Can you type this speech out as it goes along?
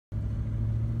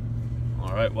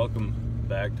All right, welcome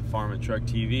back to Farm and Truck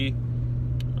TV.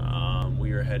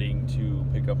 We are heading to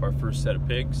pick up our first set of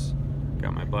pigs.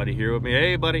 Got my buddy here with me.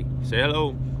 Hey, buddy, say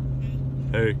hello.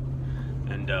 Hey.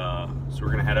 And so we're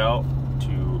gonna head out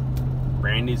to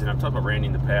Randy's, and I've talked about Randy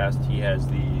in the past. He has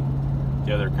the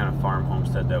other kind of farm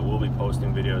homestead that we'll be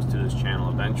posting videos to this channel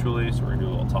eventually. So we're gonna do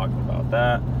a little talking about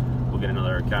that. We'll get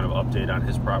another kind of update on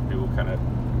his property. We'll kind of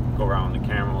go around with the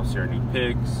camera. We'll see our new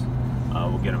pigs.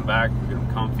 We'll get them back. We'll get them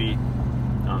comfy.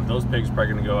 Those pigs are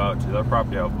probably going to go out to their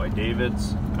property out by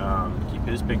David's, keep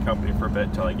his pig company for a bit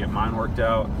until I get mine worked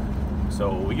out.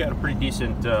 So we got a pretty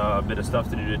decent bit of stuff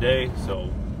to do today. So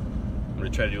I'm going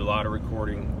to try to do a lot of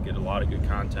recording, get a lot of good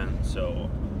content. So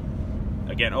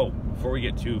again, before we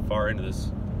get too far into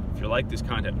this, if you like this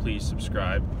content, please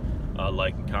subscribe,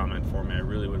 like, and comment for me. I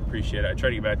really would appreciate it. I try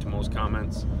to get back to most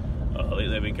comments.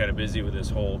 Lately I've been kind of busy with this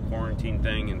whole quarantine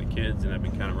thing and the kids, and I've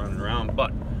been kind of running around,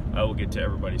 but I will get to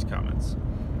everybody's comments.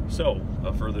 So,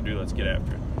 without further ado, let's get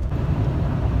after it.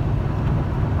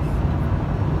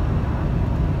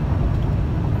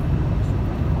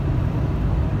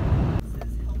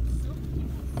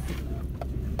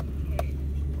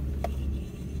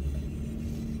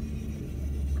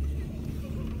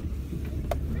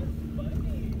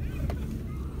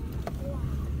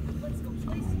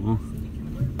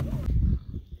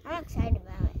 I'm excited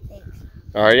about it, thanks.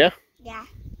 Are you? Yeah.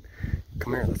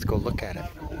 Come here, let's go look at it.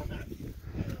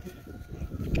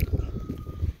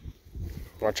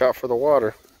 Watch out for the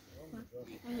water.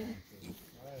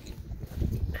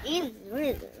 Even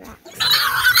really the rocks.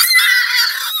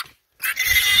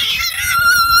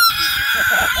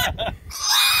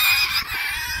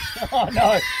 Oh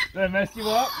no, did I mess you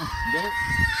up? Don't.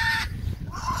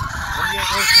 I'll get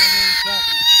this one in a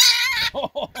second.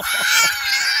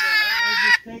 I'm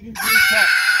just taking 3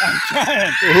 cups. I'm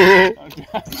trying.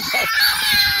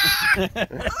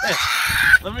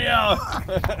 Let me out.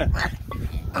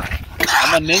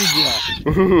 I'm a ninja.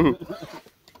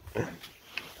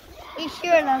 You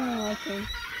sure it doesn't like him?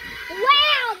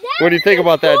 Wow! What do you think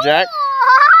about that, Jack?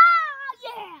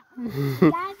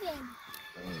 Yeah!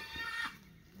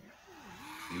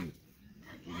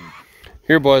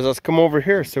 Here, boys, let's come over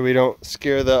here so we don't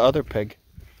scare the other pig.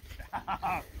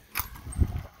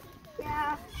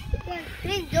 Yeah.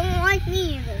 They don't like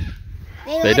me either.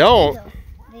 They like don't? me,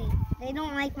 though. They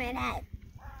don't like my dad.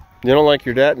 You don't like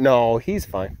your dad? No, he's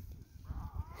fine.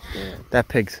 That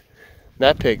pig's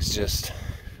just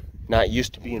not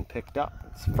used to being picked up.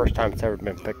 It's the first time it's ever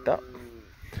been picked up.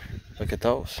 Look at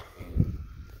those.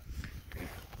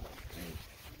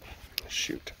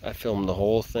 Shoot, I filmed the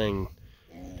whole thing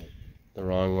the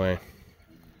wrong way.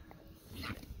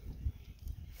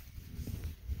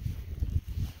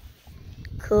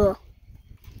 Cool.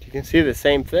 You can see the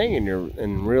same thing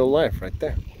in real life right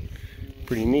there.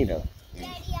 Pretty neat, huh?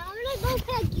 Daddy, I want to go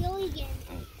pet Gilligan.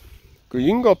 You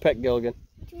can go pet Gilligan.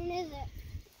 Which one is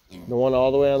it? The one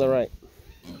all the way on the right.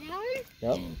 That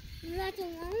one? Yep, Is that the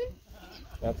one?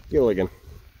 that's Gilligan.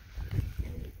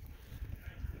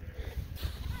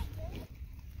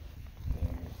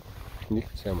 You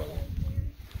can see him on there.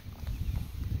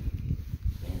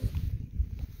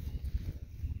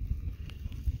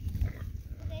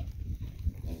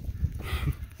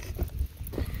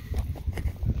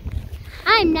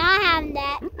 I'm not having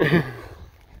that.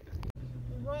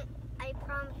 I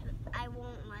promise I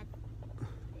won't let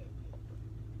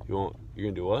You're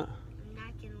gonna do what? I'm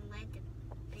not gonna let the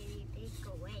baby pig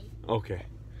go away. Okay.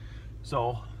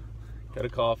 So, got a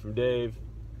call from Dave.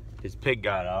 His pig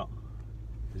got out.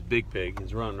 His big pig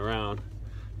is running around.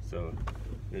 So,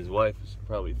 his wife is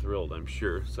probably thrilled, I'm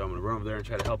sure. So I'm gonna run over there and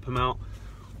try to help him out.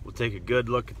 We'll take a good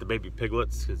look at the baby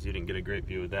piglets because you didn't get a great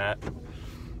view of that.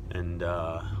 And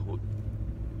we'll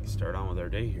start on with our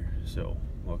day here. So,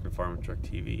 welcome to Farm and Truck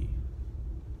TV.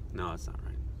 No, that's not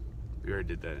right. We already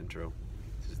did that intro.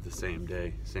 This is the same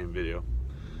day, same video.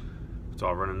 It's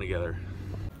all running together.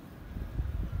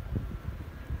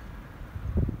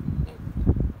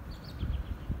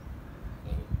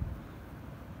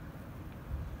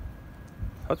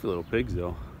 Healthy little pigs,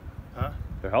 though. Huh?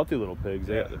 They're healthy little pigs.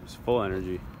 Yeah. They're full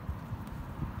energy.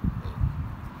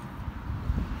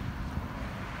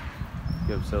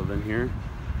 Get them settled in here.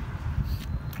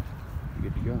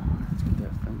 Good to go. Let's get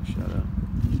that thing shut up.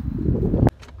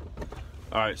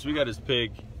 All right, so we got his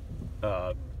pig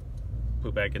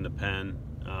put back in the pen.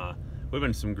 We've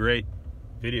been some great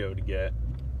video to get.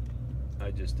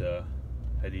 I just had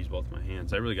to use both my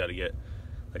hands. I really got to get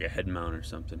like a head mount or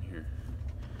something here.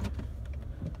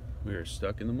 We are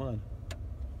stuck in the mud.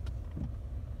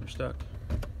 We're stuck.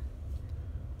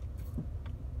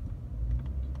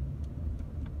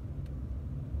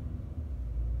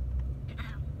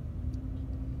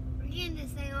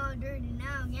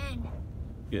 now again.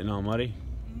 Getting all muddy?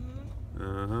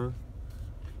 Mm-hmm. Uh-huh.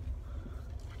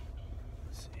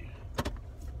 Let's see.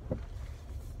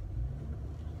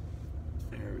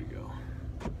 There we go.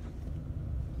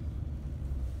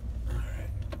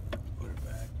 Alright. Put it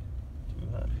back. Too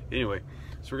hot. Anyway,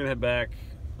 so we're gonna head back.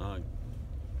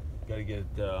 Gotta get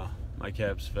my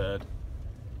calves fed.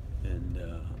 And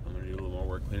I'm gonna do a little more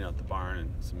work cleaning out the barn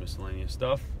and some miscellaneous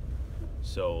stuff.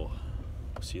 So,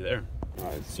 we'll see you there.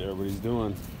 Alright, see what everybody's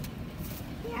doing.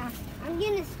 Yeah, I'm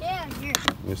gonna stay out here.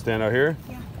 You gonna stand out here?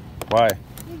 Yeah. Why?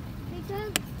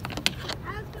 Because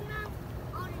I'll come out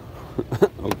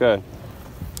on Okay.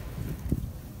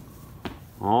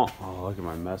 Oh, look at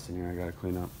my mess in here. I gotta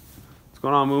clean up. What's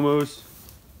going on, Moo Moos?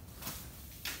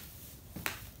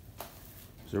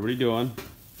 What's everybody doing?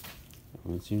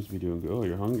 Oh, it seems to be doing good. Oh,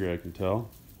 you're hungry, I can tell.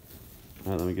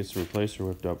 All right, let me get some replacer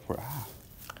whipped up for.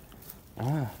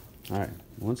 All right,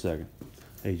 1 second.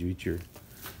 Hey, did you eat your?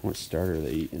 What starter are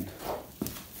they eating?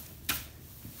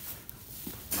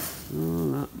 Oh,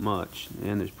 not much.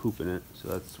 And there's poop in it, so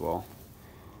that's swell.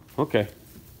 Okay.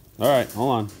 All right,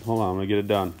 hold on. I'm gonna get it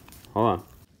done. Hold on.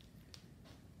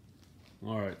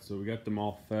 All right, so we got them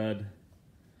all fed,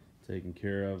 taken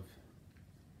care of.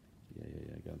 Yeah.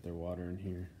 Got their water in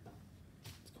here.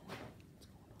 What's going on?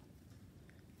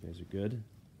 You guys are good?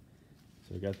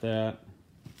 So we got that.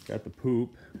 Got the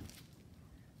poop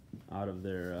out of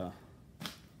their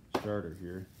starter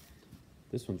here.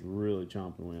 This one's really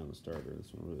chomping away on the starter.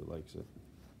 This one really likes it.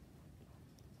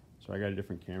 So I got a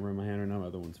different camera in my hand right now. My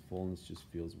other one's full and this just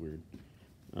feels weird.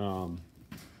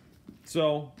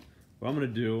 So what I'm gonna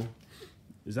do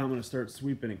is I'm gonna start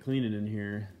sweeping and cleaning in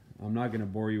here. I'm not gonna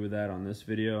bore you with that on this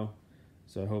video.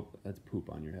 So I hope that's poop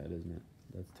on your head, isn't it?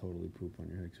 That's totally poop on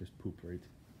your head. There's poop right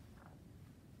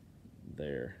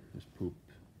there. There's poop.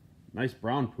 Nice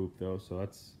brown poop though, so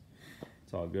it's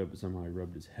all good, but somehow he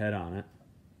rubbed his head on it.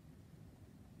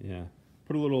 Yeah.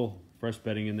 Put a little fresh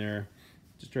bedding in there.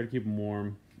 Just try to keep them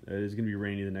warm. It is going to be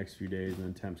rainy the next few days, and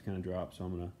then temps kind of drop, so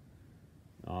I'm going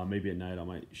to, maybe at night I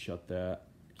might shut that,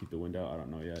 keep the wind out. I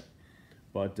don't know yet.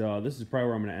 But this is probably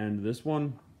where I'm going to end this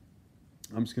one.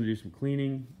 I'm just going to do some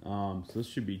cleaning. So this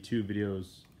should be 2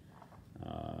 videos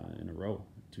in a row,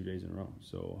 2 days in a row.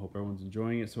 So I hope everyone's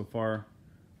enjoying it so far.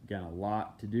 Got a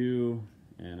lot to do,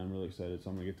 and I'm really excited, so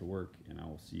I'm going to get to work, and I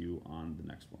will see you on the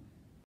next one.